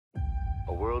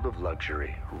A world of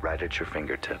luxury right at your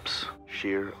fingertips.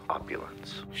 Sheer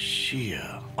opulence.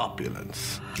 Sheer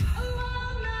opulence.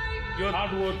 You're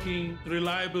hardworking,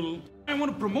 reliable. I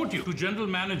want to promote you to general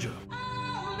manager.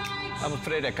 I'm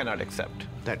afraid I cannot accept.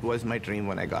 That was my dream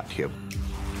when I got here.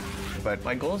 But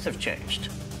my goals have changed.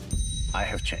 I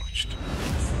have changed.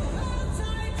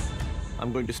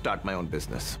 I'm going to start my own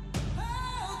business.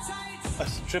 A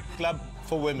strip club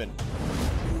for women.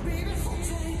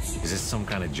 Is this some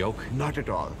kind of joke? Not at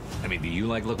all. I mean, do you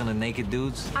like looking at naked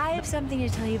dudes? I have something to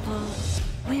tell you, Paul.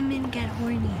 Women get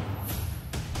horny.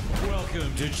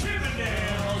 Welcome to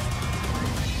Chippendales.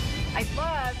 I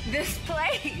love this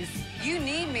place. You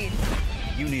need me.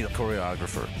 You need a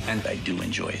choreographer. And I do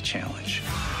enjoy a challenge.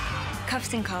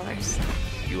 Cuffs and collars.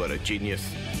 You are a genius.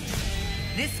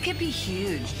 This could be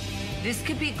huge. This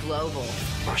could be global.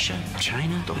 Russia,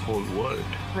 China, The whole world.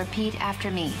 Repeat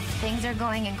after me. Things are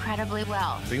going incredibly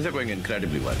well. Things are going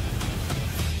incredibly well.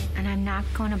 And I'm not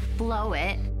going to blow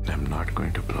it. I'm not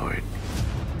going to blow it.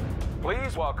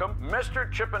 Please welcome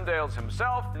Mr. Chippendales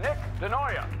himself, Nick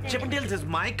DeNoia. Chippendales is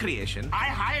my creation. I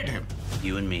hired him.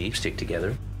 You and me stick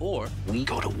together, or we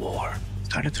go to war.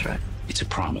 It's not a threat. It's a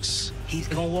promise. He's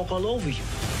gonna walk all over you.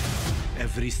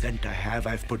 Every cent I have,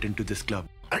 I've put into this club.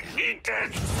 I need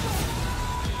it.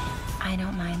 I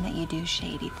don't mind that you do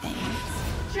shady things.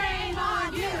 Shame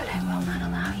on you! But I will not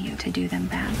allow you to do them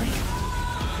badly.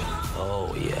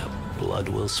 Oh, yeah. Blood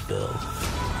will spill.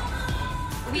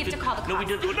 We have to call the cops. No, we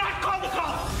do not call the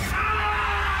cops!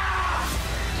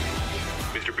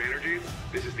 Mr. Banerjee,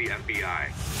 this is the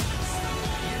FBI.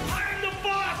 I'm the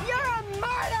boss! You're a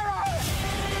murderer!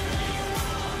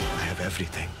 I have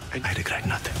everything, and I regret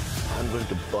nothing. I'm going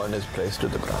to burn his place to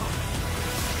the ground.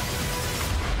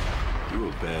 You're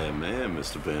a bad man,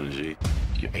 Mr. Banerjee.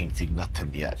 You ain't seen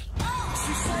nothing yet.